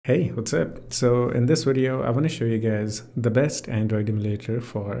Hey, what's up? So in this video, I want to show you guys the best Android emulator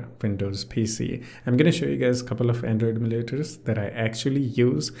for Windows PC. I'm going to show you guys a couple of Android emulators that I actually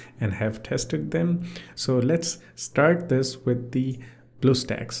use and have tested them. So let's start this with the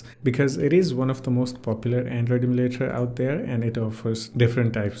BlueStacks because it is one of the most popular Android emulator out there, and it offers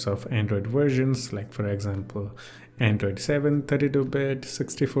different types of Android versions, like for example, Android 7, 32-bit,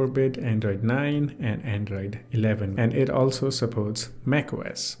 64-bit, Android 9, and Android 11. And it also supports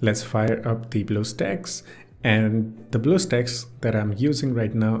macOS. Let's fire up the BlueStacks. And the BlueStacks that I'm using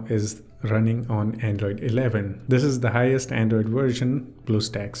right now is running on Android 11. This is the highest Android version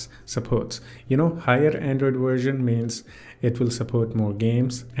BlueStacks supports. You know, higher Android version means it will support more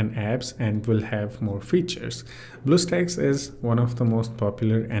games and apps and will have more features. BlueStacks is one of the most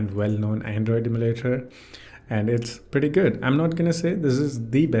popular and well-known Android emulator, and it's pretty good. I'm not gonna say this is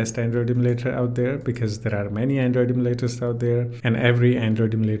the best Android emulator out there because there are many Android emulators out there, and every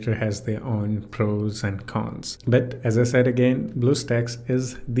Android emulator has their own pros and cons. But as I said again, BlueStacks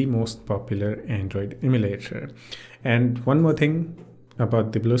is the most popular Android emulator. And one more thing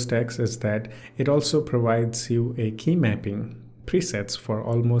about the BlueStacks is that it also provides you a key mapping presets for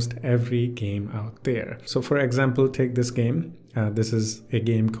almost every game out there. So for example, take this game. This is a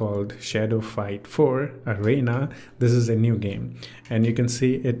game called Shadow Fight 4 Arena. This is a new game, and you can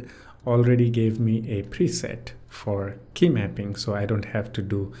see it already gave me a preset for key mapping, so I don't have to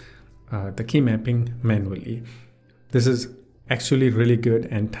do the key mapping manually. This is actually really good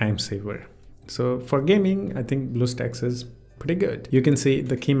and time saver. So for gaming, I think BlueStacks is pretty good. You can see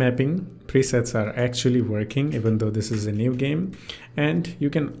the key mapping presets are actually working even though this is a new game, and you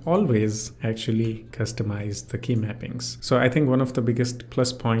can always actually customize the key mappings. So I think one of the biggest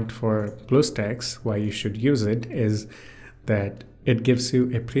plus point for BlueStacks, why you should use it, is that it gives you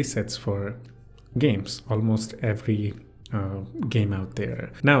a presets for games, almost every game out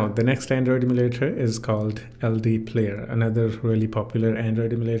there. Now the next Android emulator is called LD Player, another really popular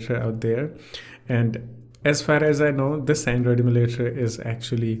Android emulator out there. And as far as I know, this Android emulator is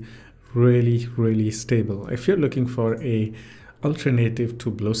actually really stable. If you're looking for a alternative to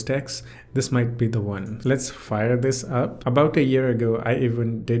BlueStacks, this might be the one. Let's fire this up. About a year ago, I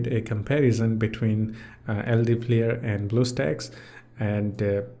even did a comparison between LD Player and BlueStacks, and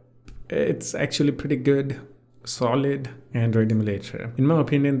it's actually pretty good, solid Android emulator. In my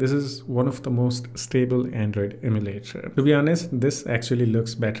opinion, this is one of the most stable Android emulator. To be honest, this actually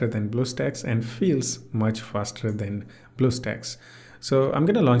looks better than BlueStacks and feels much faster than BlueStacks. So I'm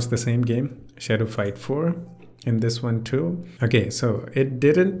gonna launch the same game, Shadow Fight 4, in this one too. Okay, so it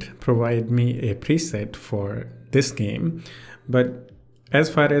didn't provide me a preset for this game, but as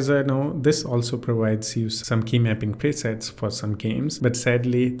far as I know, this also provides you some key mapping presets for some games, but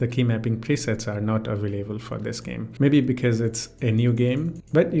sadly the key mapping presets are not available for this game. Maybe because it's a new game,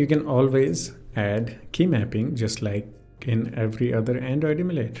 but you can always add key mapping just like in every other Android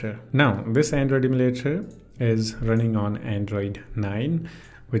emulator. Now, this Android emulator is running on Android 9,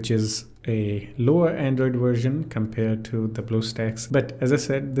 which is a lower Android version compared to the BlueStacks. But as I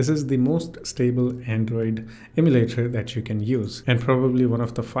said, this is the most stable Android emulator that you can use, and probably one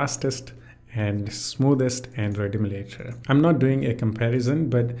of the fastest and smoothest Android emulator. I'm not doing a comparison,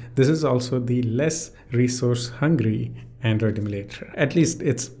 but this is also the less resource hungry Android emulator. At least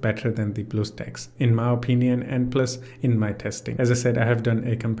it's better than the BlueStacks, in my opinion, and plus in my testing. As I said, I have done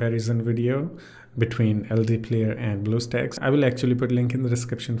a comparison video between LD Player and BlueStacks. I will actually put a link in the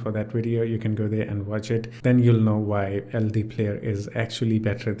description for that video. You can go there and watch it. Then you'll know why LD Player is actually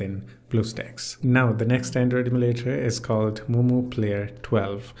better than BlueStacks. Now, the next Android emulator is called Mumu Player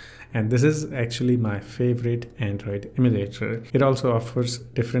 12. And this is actually my favorite Android emulator. It also offers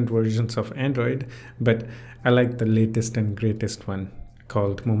different versions of Android, but I like the latest and greatest one,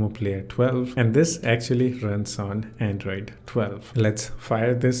 called Mumu Player 12, and this actually runs on Android 12. Let's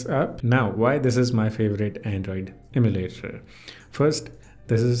fire this up. Now, why this is my favorite Android emulator? First,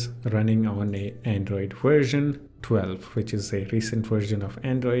 this is running on a Android version 12, which is a recent version of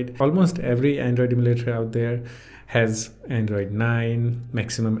Android. Almost every Android emulator out there has Android 9,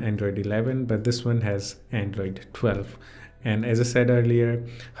 maximum Android 11, but this one has Android 12. And as I said earlier,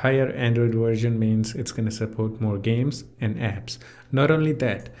 higher Android version means it's going to support more games and apps. Not only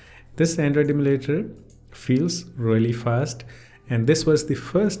that, this Android emulator feels really fast, and this was the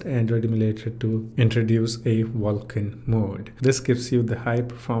first Android emulator to introduce a Vulkan mode. This gives you the high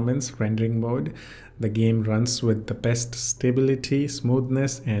performance rendering mode. The game runs with the best stability,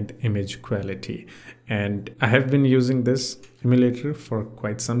 smoothness, and image quality. And I have been using this emulator for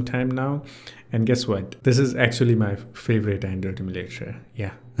quite some time now. And guess what? This is actually my favorite Android emulator.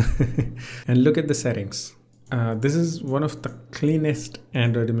 Yeah. And look at the settings. This is one of the cleanest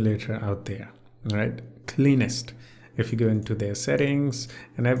Android emulator out there, right? Cleanest. If you go into their settings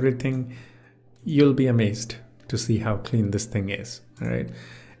and everything, you'll be amazed to see how clean this thing is, all right?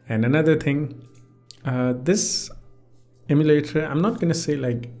 And another thing, this emulator, I'm not going to say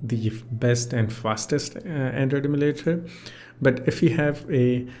like the best and fastest Android emulator, but if you have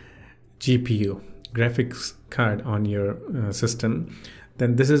a GPU, graphics card on your system,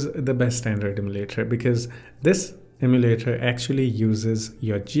 then this is the best Android emulator, because this emulator actually uses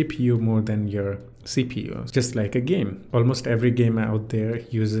your GPU more than your CPU, just like a game. Almost every game out there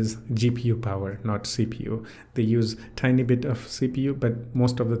uses GPU power, not CPU. They use tiny bit of CPU, but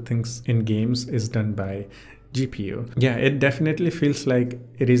most of the things in games is done by GPU. Yeah, it definitely feels like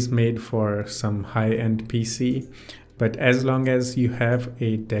it is made for some high-end PC, but as long as you have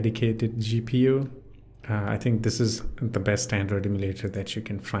a dedicated GPU, I think this is the best Android emulator that you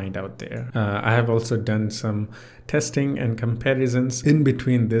can find out there. I have also done some testing and comparisons in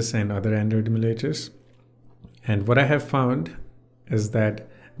between this and other Android emulators. And what I have found is that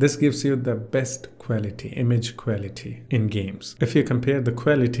this gives you the best quality, image quality in games. If you compare the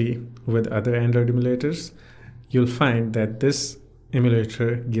quality with other Android emulators, you'll find that this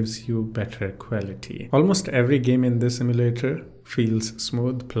emulator gives you better quality. Almost every game in this emulator feels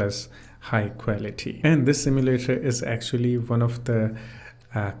smooth plus high quality. And this simulator is actually one of the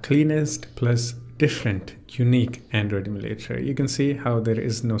cleanest plus different, unique Android emulator. You can see how there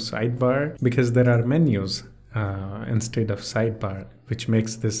is no sidebar because there are menus instead of sidebar, which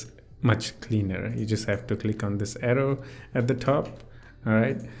makes this much cleaner. You just have to click on this arrow at the top, all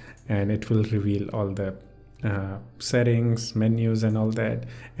right, and it will reveal all the settings, menus and all that.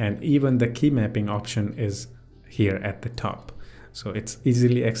 And even the key mapping option is here at the top. So it's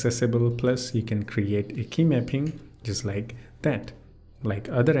easily accessible, plus you can create a key mapping just like that, like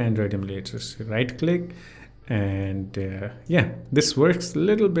other Android emulators. You right click and yeah, this works a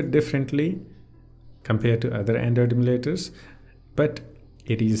little bit differently compared to other Android emulators, but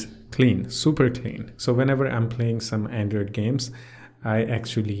it is clean, super clean. So whenever I'm playing some Android games, I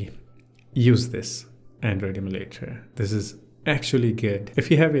actually use this Android emulator. This is actually good. If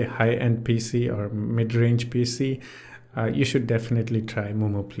you have a high-end PC or mid-range PC, you should definitely try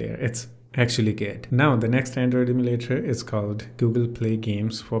Momo Player. It's actually good. Now the next Android emulator is called Google Play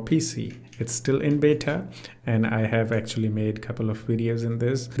Games for PC. It's still in beta and I have actually made a couple of videos in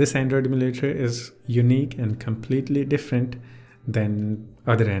this. This Android emulator is unique and completely different than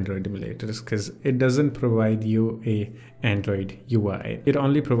other Android emulators because it doesn't provide you a Android UI. It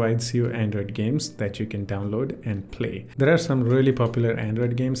only provides you Android games that you can download and play. There are some really popular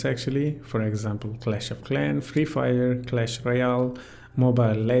Android games actually. For example, Clash of Clans, Free Fire, Clash Royale,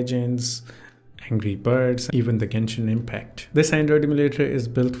 Mobile Legends, Angry Birds, even the Genshin Impact. This Android emulator is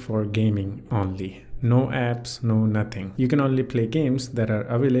built for gaming only. No apps, no nothing. You can only play games that are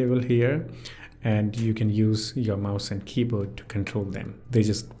available here, and you can use your mouse and keyboard to control them. They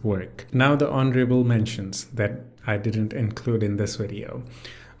just work. Now the honorable mentions that I didn't include in this video.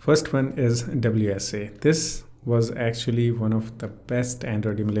 First one is WSA. This was actually one of the best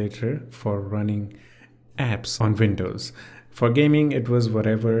Android emulator for running apps on Windows. For gaming, it was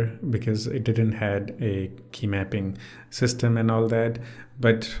whatever because it didn't have a key mapping system and all that.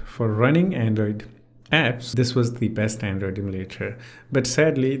 But for running Android apps, this was the best Android emulator. But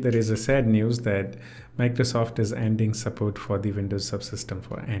sadly, there is a sad news that Microsoft is ending support for the Windows subsystem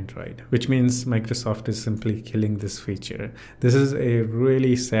for Android, which means Microsoft is simply killing this feature. This is a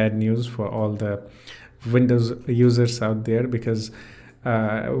really sad news for all the Windows users out there because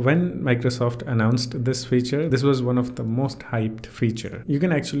when Microsoft announced this feature, this was one of the most hyped feature. You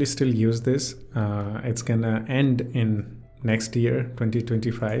can actually still use this. It's gonna end in next year,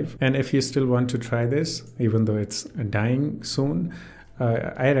 2025. And if you still want to try this, even though it's dying soon,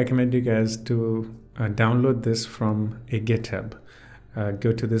 I recommend you guys to download this from a GitHub.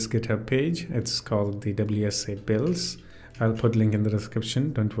 Go to this GitHub page. It's called the WSA builds. I'll put link in the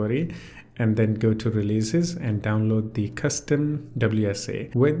description, don't worry. And then go to releases and download the custom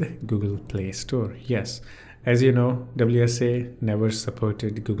WSA with Google Play Store. Yes, as you know, WSA never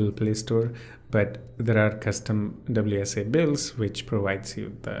supported Google Play Store, but there are custom WSA builds which provides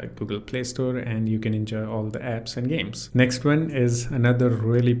you the Google Play Store and you can enjoy all the apps and games. Next one is another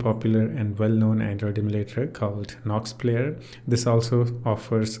really popular and well-known Android emulator called Nox Player. This also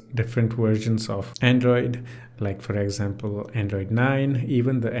offers different versions of Android, like for example Android 9,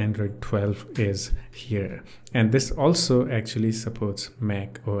 even the Android 12 is here. And this also actually supports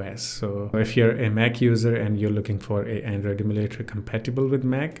Mac OS. So if you're a Mac user and you're looking for an Android emulator compatible with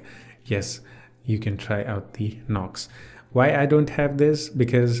Mac, yes, you can try out the Nox. Why I don't have this?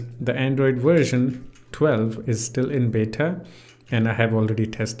 Because the Android version 12 is still in beta, and I have already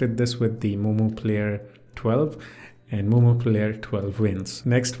tested this with the Momo Player 12, and Momo Player 12 wins.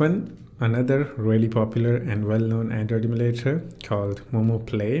 Next one, another really popular and well-known Android emulator called Momo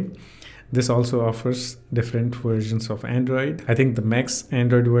Play. This also offers different versions of Android. I think the max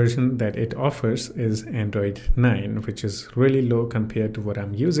Android version that it offers is Android 9, which is really low compared to what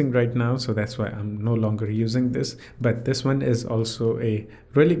I'm using right now. So that's why I'm no longer using this. But this one is also a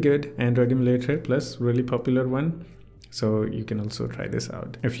really good Android emulator, plus really popular one. So you can also try this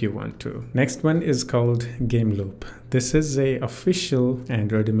out if you want to. Next one is called Game Loop. This is a official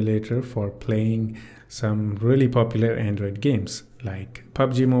Android emulator for playing some really popular Android games like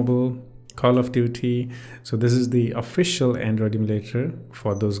PUBG Mobile, Call of Duty. So this is the official Android emulator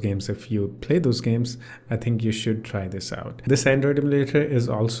for those games. If you play those games, I think you should try this out. This Android emulator is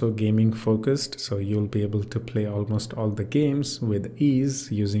also gaming focused, so you'll be able to play almost all the games with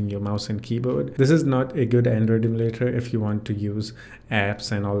ease using your mouse and keyboard. This is not a good Android emulator if you want to use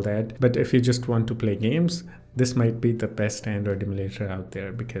apps and all that, but if you just want to play games, this might be the best Android emulator out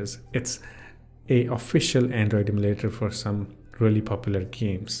there because it's a official Android emulator for some really popular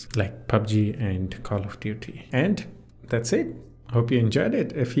games like PUBG and Call of Duty. And that's it. Hope you enjoyed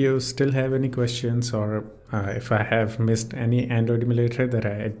it. If you still have any questions, or if I have missed any Android emulator that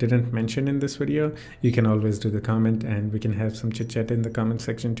I didn't mention in this video, you can always do the comment and we can have some chit chat in the comment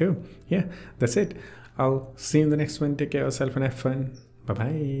section too. Yeah, that's it. I'll see you in the next one. Take care of yourself and have fun. Bye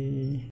bye.